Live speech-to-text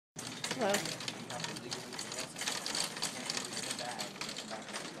Hello.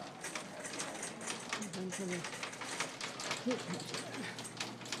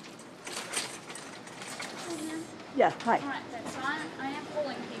 Yeah, hi. Alright, so I am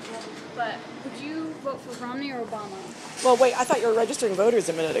polling people, but would you vote for Romney or Obama? Well, wait, I thought you were registering voters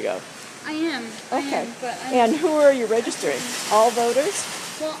a minute ago. I am. Okay. But And who are you registering? All voters?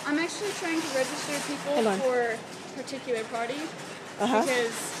 well, I'm actually trying to register people for a particular party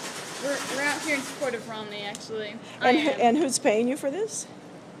because we're out here in support of Romney, actually. And who's paying you for this?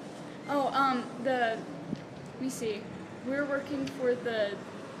 Oh, let me see. We're working for the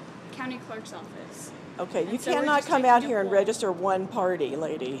county clerk's office. Okay, you so we're cannot just come taking out a here and poll. register one party,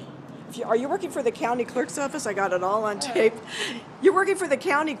 lady. Are you working for the county clerk's office? I got it all on tape. You're working for the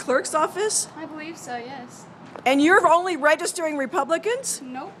county clerk's office? I believe so, yes. And you're only registering Republicans?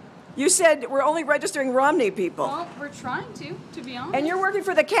 Nope. You said we're only registering Romney people. Well, we're trying to be honest. And you're working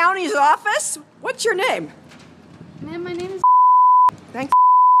for the county's office? What's your name? Man, my name is... Thanks.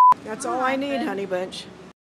 That's all I need, honey bunch.